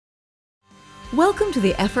Welcome to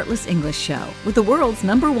the Effortless English Show with the world's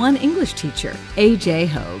 #1 English teacher, AJ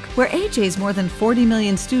Hoge, where AJ's more than 40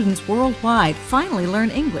 million students worldwide finally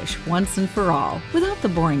learn English once and for all, without the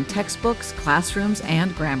boring textbooks, classrooms,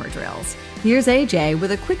 and grammar drills. Here's AJ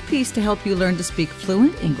with a quick piece to help you learn to speak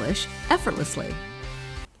fluent English effortlessly.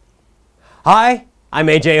 Hi, I'm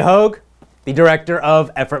AJ Hoge, the director of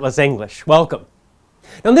Effortless English. Welcome.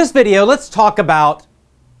 Now in this video, let's talk about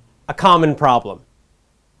a common problem.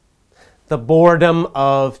 The boredom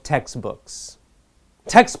of textbooks.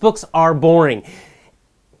 Textbooks are boring.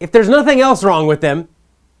 If there's nothing else wrong with them,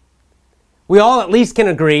 we all at least can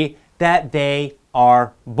agree that they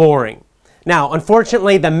are boring. Now,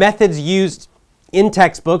 unfortunately, the methods used in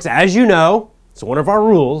textbooks, as you know, it's one of our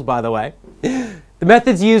rules, by the way, the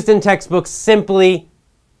methods used in textbooks simply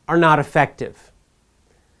are not effective.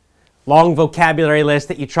 Long vocabulary lists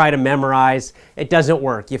that you try to memorize, it doesn't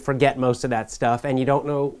work. You forget most of that stuff and you don't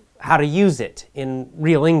know how to use it in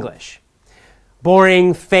real English.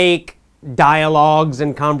 Boring, fake dialogues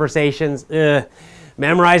and conversations,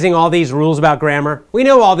 memorizing all these rules about grammar. We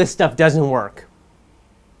know all this stuff doesn't work.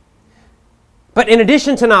 But in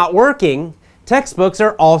addition to not working, textbooks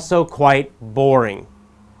are also quite boring.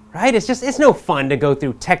 Right? It's no fun to go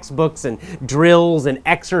through textbooks and drills and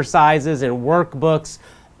exercises and workbooks.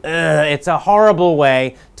 It's a horrible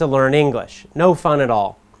way to learn English. No fun at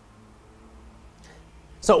all.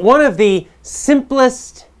 So one of the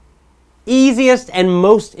simplest, easiest, and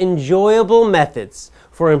most enjoyable methods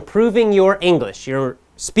for improving your English, your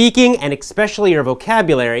speaking, and especially your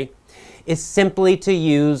vocabulary, is simply to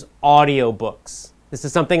use audiobooks. This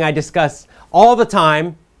is something I discuss all the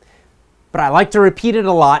time, but I like to repeat it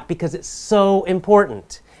a lot because it's so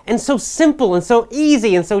important and so simple and so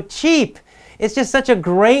easy and so cheap. It's just such a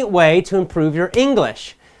great way to improve your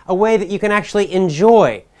English, a way that you can actually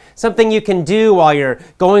enjoy. Something you can do while you're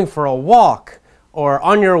going for a walk, or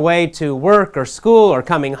on your way to work or school, or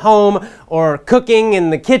coming home, or cooking in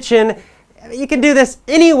the kitchen. You can do this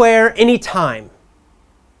anywhere, anytime.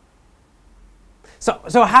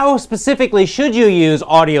 So how specifically should you use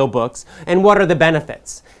audiobooks, and what are the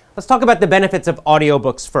benefits? Let's talk about the benefits of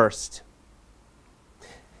audiobooks first.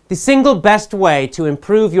 The single best way to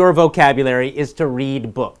improve your vocabulary is to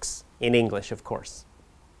read books, in English, of course.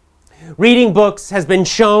 Reading books has been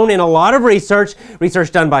shown in a lot of research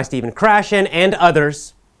done by Stephen Krashen and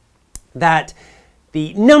others, that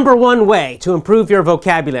the #1 way to improve your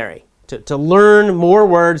vocabulary, to learn more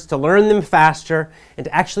words, to learn them faster, and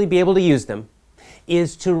to actually be able to use them,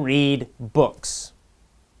 is to read books.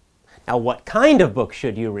 Now, what kind of books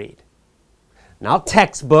should you read? Not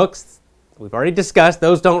textbooks. We've already discussed,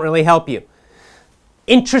 those don't really help you.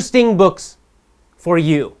 Interesting books for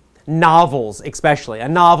you. Novels, especially. A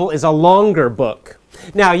novel is a longer book.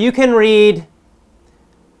 Now, you can read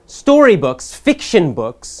storybooks, fiction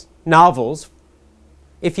books, novels,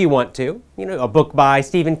 if you want to. You know, a book by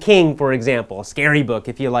Stephen King, for example, a scary book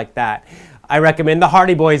if you like that. I recommend the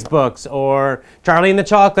Hardy Boys books, or Charlie and the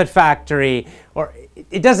Chocolate Factory, or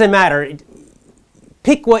it doesn't matter.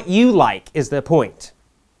 Pick what you like is the point.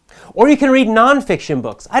 Or you can read nonfiction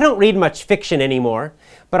books. I don't read much fiction anymore,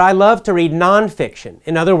 but I love to read nonfiction.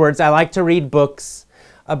 In other words, I like to read books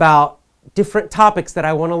about different topics that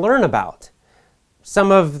I want to learn about. Some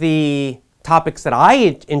of the topics that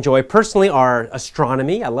I enjoy personally are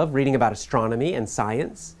astronomy. I love reading about astronomy and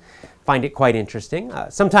science. Find it quite interesting.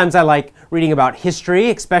 Sometimes I like reading about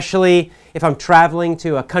history, especially if I'm traveling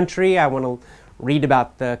to a country. I want to read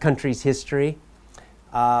about the country's history.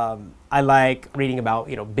 I like reading about,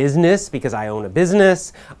 business because I own a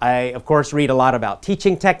business. I, of course, read a lot about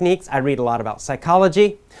teaching techniques. I read a lot about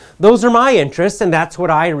psychology. Those are my interests, and that's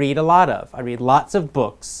what I read a lot of. I read lots of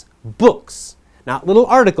books. Books, not little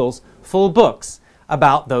articles, full books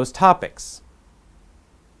about those topics.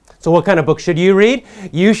 So what kind of book should you read?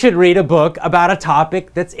 You should read a book about a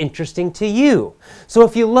topic that's interesting to you. So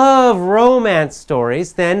if you love romance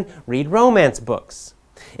stories, then read romance books.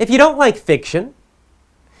 If you don't like fiction,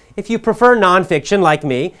 if you prefer nonfiction like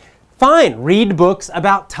me, fine, read books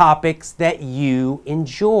about topics that you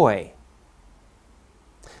enjoy.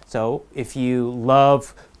 So if you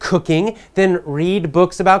love cooking, then read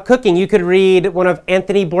books about cooking. You could read one of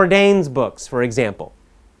Anthony Bourdain's books, for example.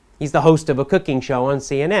 He's the host of a cooking show on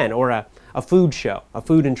CNN, or a food show, a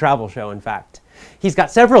food and travel show, in fact. He's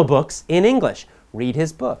got several books in English. Read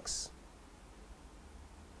his books.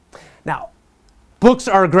 Now, books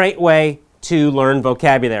are a great way to learn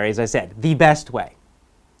vocabulary, as I said, the best way.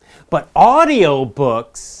 But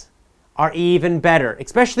audiobooks are even better,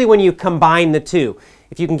 especially when you combine the two.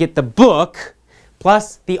 If you can get the book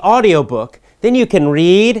plus the audiobook, then you can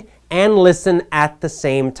read and listen at the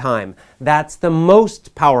same time. That's the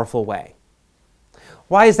most powerful way.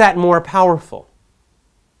 Why is that more powerful?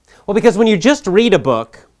 Well, because when you just read a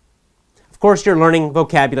book, of course you're learning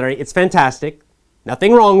vocabulary. It's fantastic.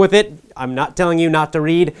 Nothing wrong with it. I'm not telling you not to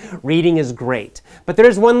read. Reading is great. But there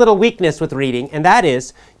is one little weakness with reading, and that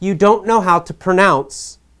is you don't know how to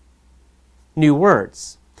pronounce new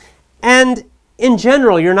words. And in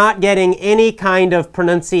general, you're not getting any kind of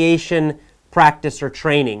pronunciation practice or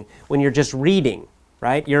training when you're just reading,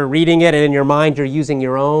 right? You're reading it, and in your mind, you're using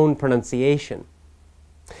your own pronunciation.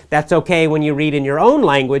 That's okay when you read in your own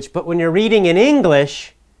language, but when you're reading in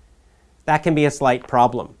English, that can be a slight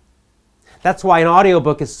problem. That's why an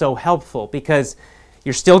audiobook is so helpful, because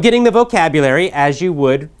you're still getting the vocabulary as you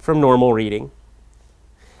would from normal reading.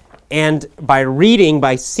 And by reading,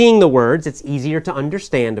 by seeing the words, it's easier to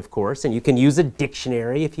understand, of course, and you can use a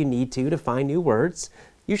dictionary if you need to find new words.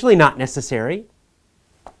 Usually not necessary.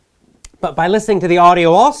 But by listening to the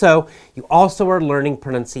audio also, you also are learning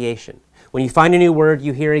pronunciation. When you find a new word,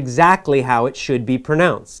 you hear exactly how it should be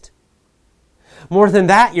pronounced. More than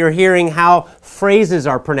that, you're hearing how phrases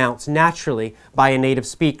are pronounced naturally by a native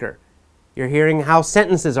speaker. You're hearing how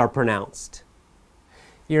sentences are pronounced.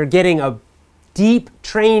 You're getting a deep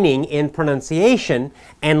training in pronunciation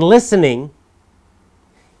and listening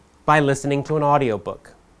by listening to an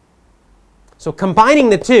audiobook. So combining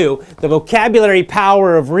the two, the vocabulary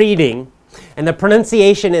power of reading and the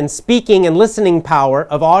pronunciation and speaking and listening power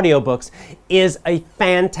of audiobooks, is a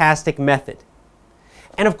fantastic method.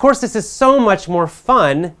 And of course, this is so much more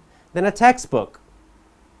fun than a textbook.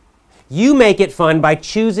 You make it fun by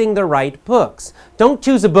choosing the right books. Don't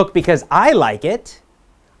choose a book because I like it.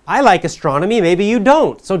 I like astronomy, maybe you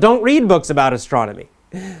don't, so don't read books about astronomy.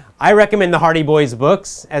 I recommend the Hardy Boys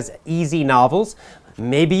books as easy novels.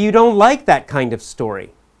 Maybe you don't like that kind of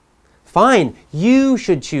story. Fine, you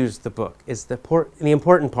should choose the book, is the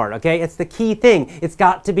important part, okay? It's the key thing. It's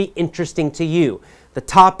got to be interesting to you. The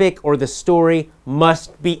topic or the story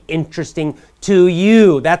must be interesting to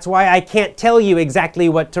you. That's why I can't tell you exactly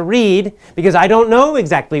what to read, because I don't know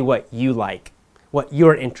exactly what you like, what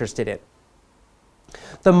you're interested in.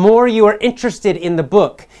 The more you are interested in the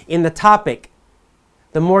book, in the topic,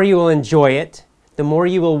 the more you will enjoy it, the more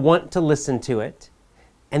you will want to listen to it,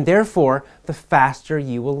 and therefore, the faster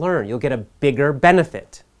you will learn. You'll get a bigger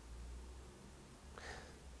benefit.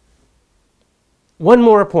 One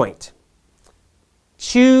more point.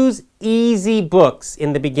 Choose easy books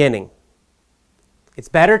in the beginning. It's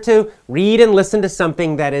better to read and listen to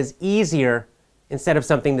something that is easier instead of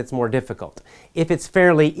something that's more difficult. If it's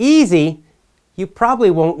fairly easy, you probably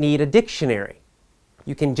won't need a dictionary.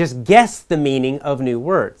 You can just guess the meaning of new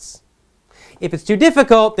words. If it's too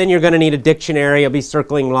difficult, then you're going to need a dictionary. You'll be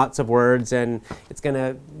circling lots of words, and it's going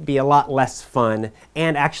to be a lot less fun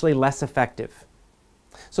and actually less effective.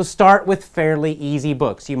 So start with fairly easy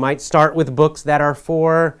books. You might start with books that are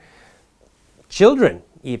for children,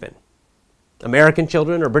 even. American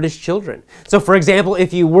children or British children. So for example,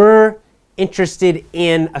 if you were interested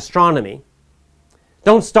in astronomy,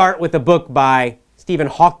 don't start with a book by Stephen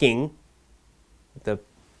Hawking, the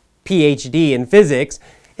PhD in physics.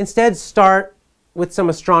 Instead, start with some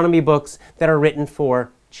astronomy books that are written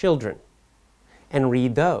for children and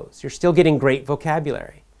read those. You're still getting great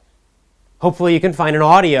vocabulary. Hopefully you can find an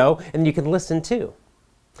audio and you can listen too.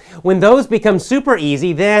 When those become super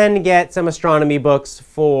easy, then get some astronomy books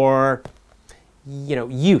for,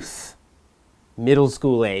 youth, middle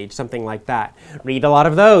school age, something like that. Read a lot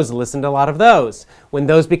of those, listen to a lot of those. When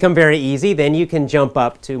those become very easy, then you can jump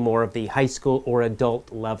up to more of the high school or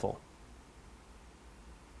adult level.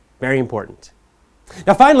 Very important.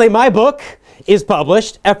 Now finally, my book is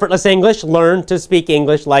published, Effortless English, Learn to Speak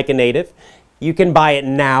English Like a Native. You can buy it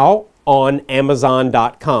now on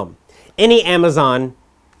Amazon.com. Any Amazon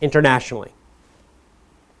internationally.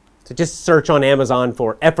 So just search on Amazon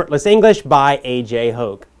for Effortless English by A.J.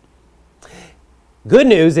 Hoge. Good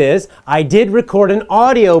news is I did record an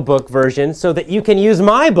audiobook version so that you can use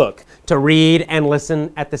my book to read and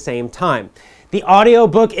listen at the same time. The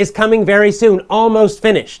audiobook is coming very soon, almost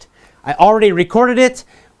finished. I already recorded it.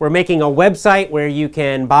 We're making a website where you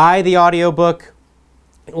can buy the audiobook.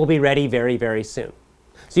 It will be ready very, very soon.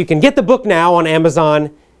 So you can get the book now on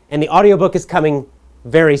Amazon, and the audiobook is coming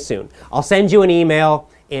very soon. I'll send you an email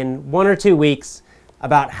in 1 or 2 weeks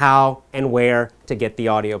about how and where to get the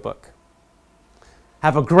audiobook.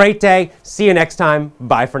 Have a great day. See you next time.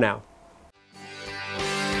 Bye for now.